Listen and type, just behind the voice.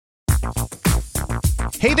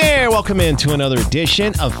Hey there, welcome into another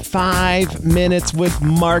edition of 5 Minutes with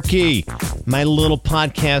Marky, my little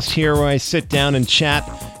podcast here where I sit down and chat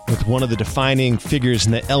with one of the defining figures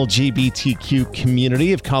in the LGBTQ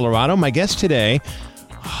community of Colorado. My guest today,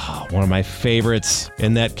 one of my favorites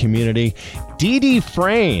in that community, Dee Dee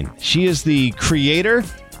Frayne. She is the creator,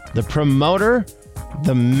 the promoter,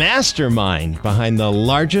 the mastermind behind the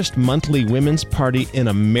largest monthly women's party in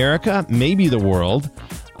America, maybe the world,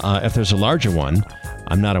 if there's a larger one.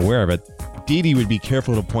 I'm not aware of it. Dee Dee would be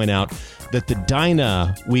careful to point out that the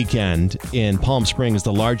Dinah weekend in Palm Springs is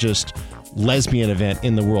the largest lesbian event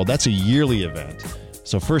in the world. That's a yearly event.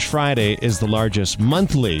 So First Friday is the largest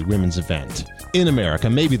monthly women's event in America,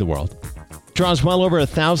 maybe the world. Draws well over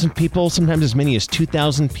 1,000 people, sometimes as many as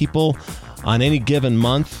 2,000 people on any given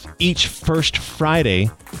month, each first Friday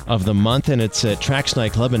of the month, and it's at Trax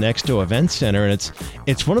Nightclub and Exto Event Center, and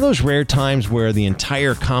it's one of those rare times where the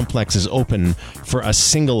entire complex is open for a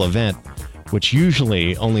single event, which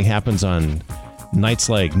usually only happens on nights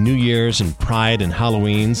like New Year's and Pride and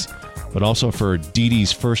Halloween's, but also for Dee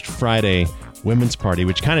Dee's First Friday Women's Party,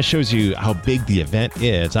 which kind of shows you how big the event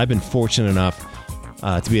is. I've been fortunate enough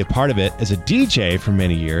to be a part of it as a DJ for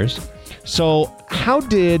many years. So how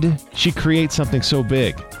did she create something so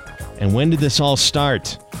big? And when did this all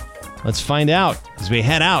start? Let's find out as we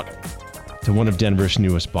head out to one of Denver's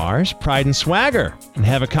newest bars, Pride and Swagger, and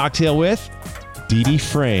have a cocktail with Dee Dee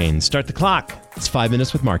Frayne. Start the clock. It's 5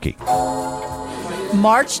 Minutes with Marky.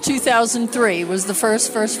 March 2003 was the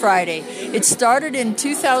first Friday. It started in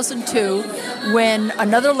 2002 when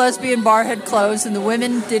another lesbian bar had closed and the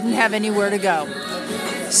women didn't have anywhere to go.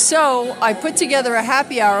 So I put together a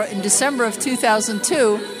happy hour in December of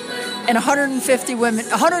 2002, and 120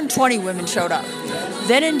 women showed up.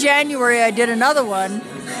 Then in January, I did another one,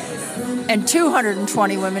 and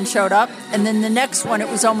 220 women showed up. And then the next one, it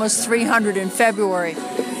was almost 300 in February.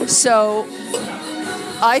 So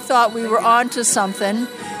I thought we were on to something,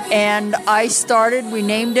 and we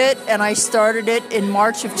named it, and I started it in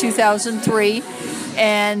March of 2003.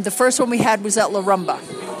 And the first one we had was at La Rumba.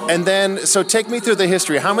 And then, so take me through the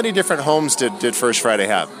history. How many different homes did First Friday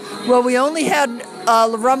have? Well, we only had La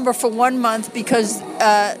Rumba for 1 month because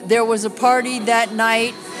there was a party that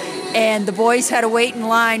night, and the boys had to wait in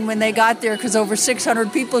line when they got there because over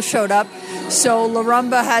 600 people showed up. So La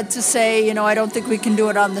Rumba had to say, I don't think we can do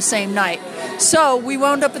it on the same night. So we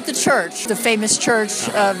wound up at the church, the famous church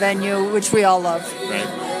venue, which we all love. Right.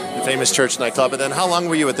 The famous church nightclub. And then how long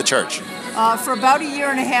were you at the church? For about a year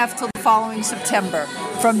and a half till the following September.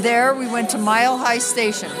 From there, we went to Mile High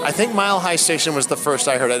Station. I think Mile High Station was the first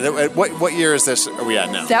I heard. What year is this? Are we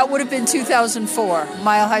at now? That would have been 2004,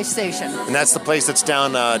 Mile High Station. And that's the place that's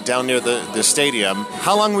down near the stadium.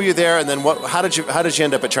 How long were you there? And then how did you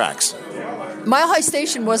end up at Trax? Mile High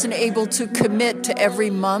Station wasn't able to commit to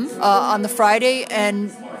every month on the Friday,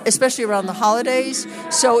 and especially around the holidays.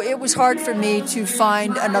 So it was hard for me to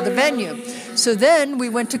find another venue. So then we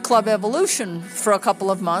went to Club Evolution for a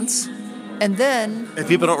couple of months. And then... If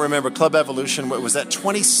people don't remember, Club Evolution, what was that,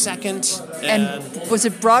 22nd? And was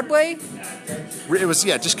it Broadway? It was,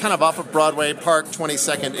 just kind of off of Broadway Park,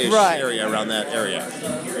 22nd-ish area, around that area.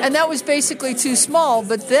 And that was basically too small.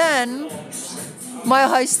 But then Mile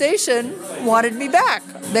High Station wanted me back.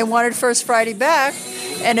 They wanted First Friday back.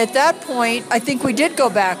 And at that point, I think we did go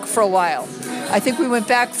back for a while. I think we went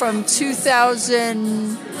back from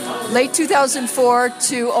late 2004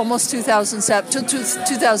 to almost 2007.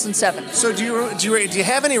 So do you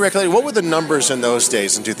have any recollection? What were the numbers in those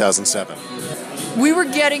days in 2007? We were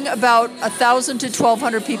getting about 1,000 to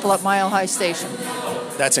 1,200 people at Mile High Station.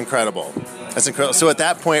 That's incredible. So at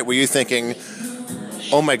that point, were you thinking,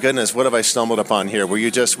 oh my goodness, what have I stumbled upon here?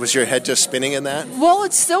 Was your head just spinning in that? Well,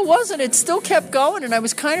 it still wasn't. It still kept going, and I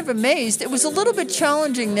was kind of amazed. It was a little bit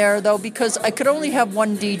challenging there, though, because I could only have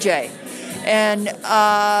one DJ. And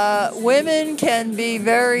women can be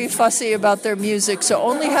very fussy about their music, so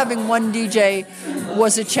only having one DJ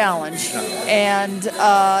was a challenge. And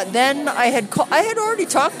then I had already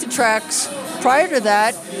talked to Trax prior to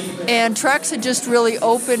that, and Trax had just really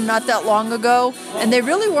opened not that long ago, and they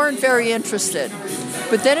really weren't very interested.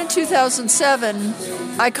 But then in 2007,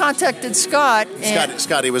 I contacted Scott.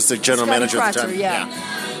 Scotty was the general manager at the time. Yeah.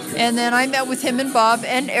 And then I met with him and Bob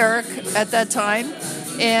and Eric at that time,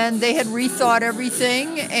 and they had rethought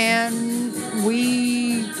everything, and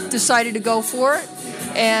we decided to go for it.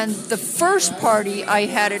 And the first party I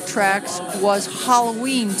had at Trax was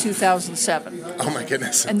Halloween 2007. Oh my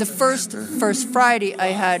goodness. And the first Friday I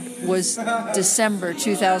had was December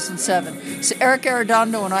 2007. So Eric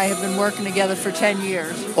Arredondo and I have been working together for 10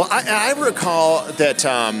 years. Well, I recall that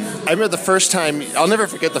I remember the first time, I'll never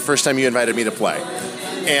forget the first time you invited me to play.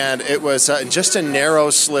 And it was just a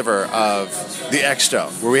narrow sliver of the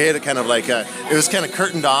Exto, where we had it kind of like, it was kind of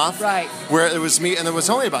curtained off. Right. Where it was me, and there was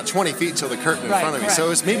only about 20 feet till the curtain in front of me. Right. So it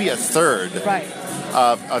was maybe a third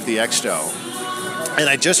of the Exto. And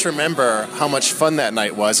I just remember how much fun that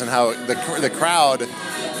night was and how the crowd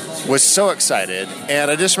was so excited.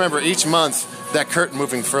 And I just remember each month that curtain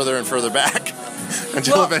moving further and further back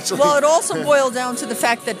until eventually. Well, it also boiled down to the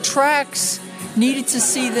fact that Trax needed to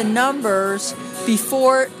see the numbers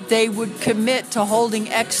before they would commit to holding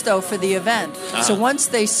Exto for the event. Uh-huh. So once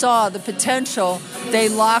they saw the potential, they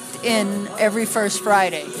locked in every first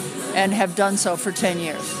Friday and have done so for 10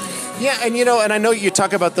 years. Yeah, and and I know you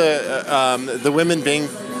talk about the women being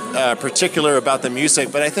particular about the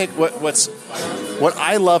music, but I think what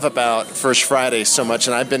I love about First Friday so much,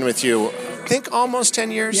 and I've been with you, I think almost 10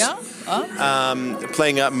 years. Yeah.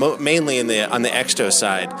 Playing up mainly on the Exto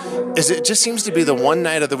side, is it just seems to be the one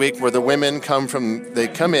night of the week where the women come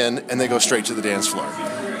in and they go straight to the dance floor.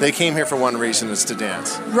 They came here for one reason, it's to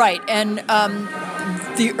dance. Right, and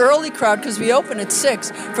the early crowd, because we open at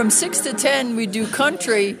 6, from 6 to 10 we do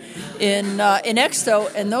country in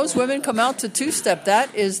Exto, and those women come out to two-step.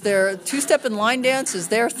 That is their two-step and line dance is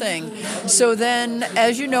their thing. So then,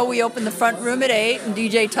 as you know, we open the front room at 8, and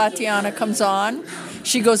DJ Tatiana comes on.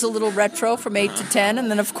 She goes a little retro from 8 to 10, and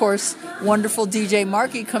then, of course, wonderful DJ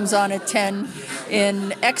Marky comes on at 10 in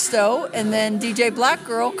Exto, and then DJ Black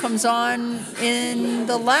Girl comes on in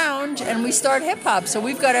the lounge, and we start hip-hop, so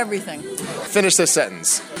we've got everything. Finish this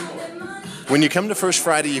sentence. When you come to First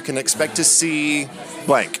Friday, you can expect to see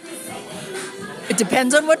blank. It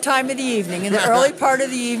depends on what time of the evening. In the early part of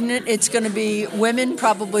the evening, it's going to be women,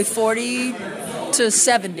 probably 40 to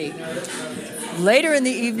 70. Later in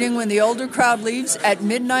the evening, when the older crowd leaves, at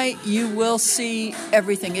midnight, you will see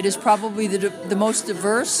everything. It is probably the most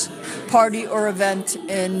diverse party or event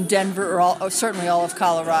in Denver, or certainly all of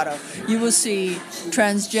Colorado. You will see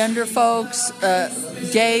transgender folks,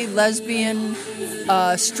 gay, lesbian,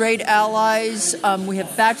 straight allies. We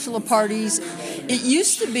have bachelor parties. It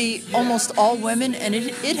used to be almost all women, and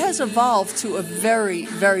it has evolved to a very,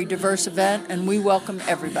 very diverse event, and we welcome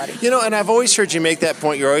everybody. And I've always heard you make that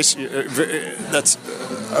point. That's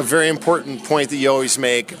a very important point that you always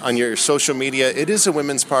make on your social media. It is a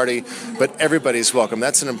women's party, but everybody's welcome.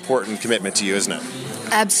 That's an important commitment to you, isn't it?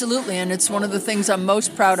 Absolutely, and it's one of the things I'm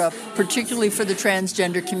most proud of, particularly for the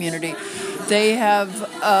transgender community. They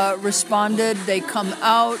have responded, they come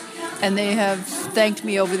out, and they have thanked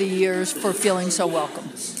me over the years for feeling so welcome.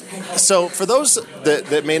 So for those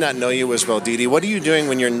that may not know you as well, Dee Dee, what are you doing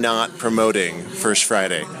when you're not promoting First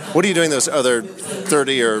Friday? What are you doing those other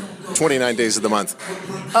 30 or 29 days of the month?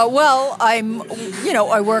 Well, I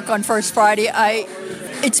work on First Friday.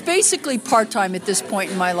 It's basically part-time at this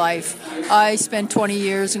point in my life. I spent 20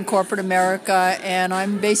 years in corporate America, and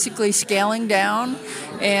I'm basically scaling down,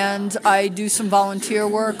 and I do some volunteer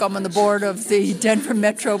work. I'm on the board of the Denver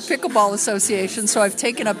Metro Pickleball Association, so I've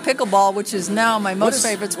taken up pickleball, which is now my most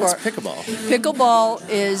favorite sport. What's pickleball? Pickleball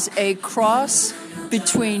is a cross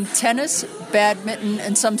between tennis, badminton,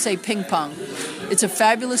 and some say ping pong. It's a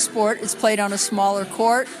fabulous sport. It's played on a smaller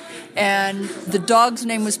court. And the dog's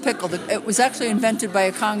name was Pickle. It was actually invented by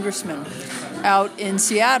a congressman out in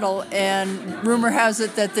Seattle, and rumor has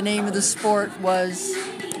it that the name of the sport was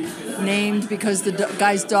named because the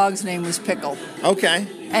guy's dog's name was Pickle. Okay.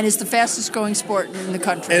 And it's the fastest growing sport in the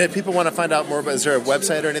country. And if people want to find out more about, is there a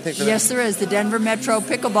website or anything for that? Yes, there is, the Denver Metro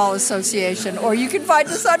Pickleball Association, or you can find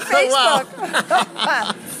us on Facebook.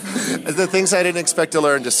 Wow. The things I didn't expect to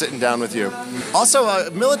learn just sitting down with you. Also,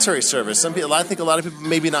 military service. Some people, I think a lot of people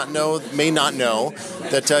may not know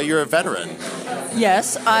that you're a veteran.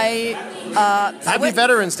 Yes, Happy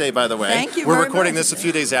Veterans Day, by the way. Thank you. We're recording this a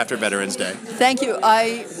few days after Veterans Day. Thank you.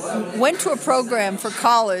 I went to a program for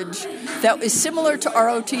college that was similar to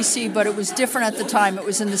ROTC, but it was different at the time. It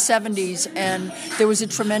was in the 70s, and there was a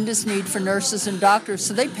tremendous need for nurses and doctors.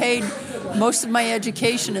 So they paid most of my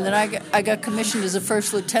education, and then I got commissioned as a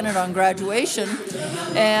first lieutenant on graduation,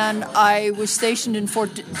 and I was stationed in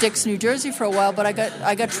Fort Dix, New Jersey for a while, but I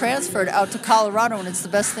got transferred out to Colorado, and it's the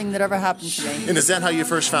best thing that ever happened to me. And is that how you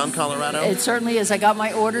first found Colorado? It certainly is. I got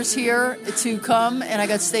my orders here to come, and I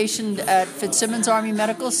got stationed at Fitzsimmons Army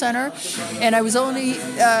Medical Center, and I was only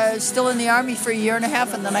still in the Army for a year and a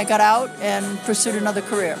half, and then I got out and pursued another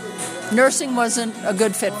career. Nursing wasn't a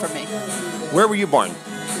good fit for me. Where were you born?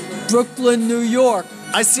 Brooklyn, New York.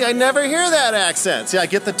 I see. I never hear that accent. See, I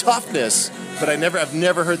get the toughness, but I've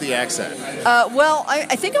never heard the accent. Well,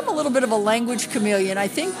 I think I'm a little bit of a language chameleon. I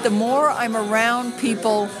think the more I'm around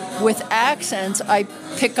people with accents, I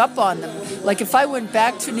pick up on them. Like if I went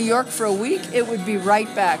back to New York for a week, it would be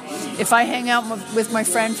right back. If I hang out with my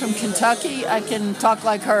friend from Kentucky, I can talk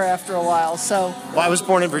like her after a while. So, well, I was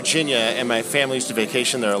born in Virginia, and my family used to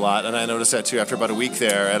vacation there a lot, and I noticed that too after about a week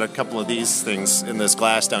there at a couple of these things in this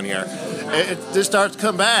glass down here. It just starts to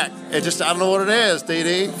come back. I don't know what it is, Dee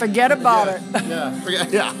Dee. Forget about it.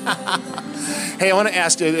 Yeah. Hey, I want to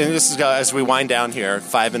ask you, and this is as we wind down here,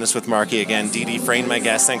 5 Minutes with Marky again. Dee Dee Frayne, my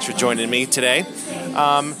guest. Thanks for joining me today.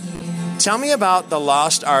 Tell me about the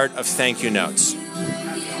lost art of thank you notes.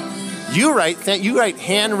 You write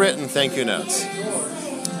handwritten thank you notes.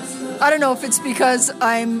 I don't know if it's because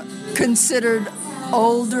I'm considered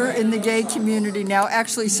older in the gay community now.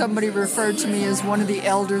 Actually, somebody referred to me as one of the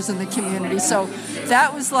elders in the community. So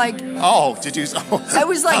that was like... Oh, did you... Oh, I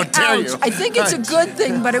was like, how dare ouch. you. I think it's a good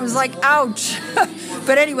thing, but it was like, ouch.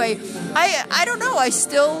 But anyway, I don't know. I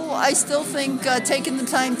still think taking the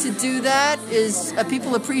time to do that is...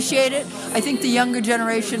 people appreciate it. I think the younger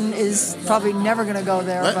generation is probably never going to go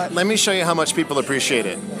there. Let me show you how much people appreciate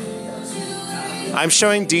it. I'm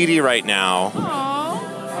showing Dee Dee right now... Aww.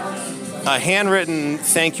 A handwritten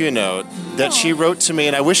thank you note that she wrote to me,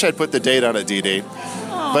 and I wish I'd put the date on it, Dee Dee.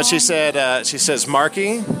 But she says,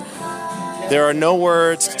 Marky, there are no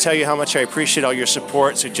words to tell you how much I appreciate all your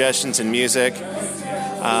support, suggestions, and music.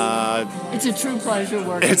 It's a true pleasure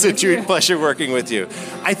working It's a true pleasure working with you.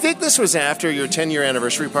 I think this was after your 10-year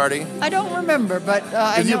anniversary party. I don't remember, but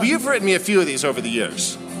I know. You've written me a few of these over the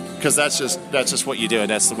years. Because that's just what you do, and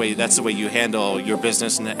that's the way you handle your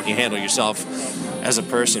business and you handle yourself as a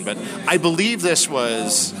person. But I believe this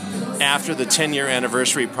was after the 10-year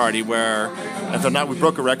anniversary party, where if I'm not, we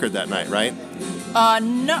broke a record that night, right?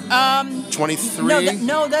 No. 23.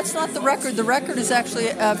 No, that's not the record. The record is actually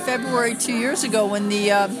February 2 years ago when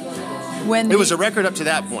it was a record up to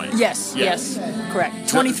that point. Yes, correct.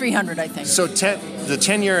 2,300, I think. So the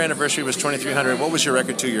 10-year anniversary was 2,300. What was your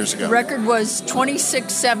record 2 years ago? The record was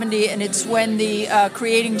 2,670, and it's when the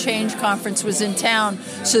Creating Change conference was in town.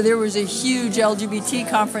 So there was a huge LGBT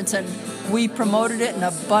conference, and we promoted it, and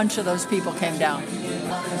a bunch of those people came down.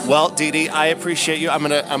 Well, Dee Dee, I appreciate you. I'm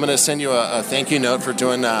gonna send you a thank you note for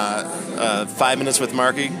doing 5 Minutes with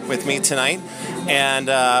Marky with me tonight. And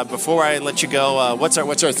before I let you go, what's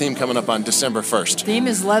our theme coming up on December 1st? Theme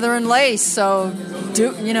is leather and lace. So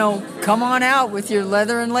come on out with your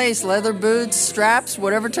leather and lace, leather boots, straps,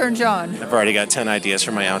 whatever turns you on. I've already got 10 ideas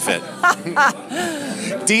for my outfit.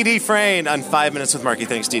 Dee Dee Frayne on 5 Minutes with Marky.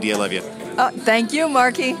 Thanks, Dee Dee. I love you. Thank you,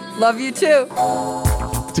 Marky. Love you too.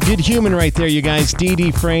 It's a good human right there, you guys. Dee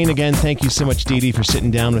Dee Frayne. Again, thank you so much, Dee Dee, for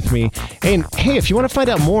sitting down with me. And hey, if you want to find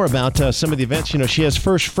out more about some of the events, she has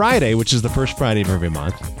First Friday, which is the first Friday of every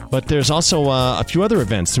month. But there's also a few other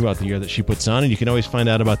events throughout the year that she puts on, and you can always find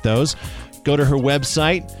out about those. Go to her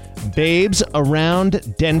website,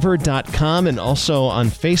 babesarounddenver.com, and also on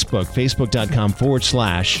Facebook,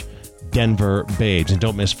 facebook.com/Denver Babes. And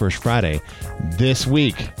don't miss First Friday this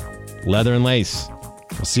week. Leather and Lace.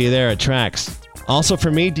 We'll see you there at Trax. Also for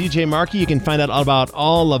me, DJ Marky, you can find out all about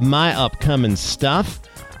all of my upcoming stuff.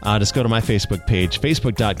 Just go to my Facebook page,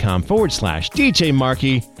 facebook.com/DJ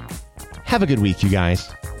Marky. Have a good week, you guys.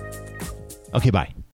 Okay, bye.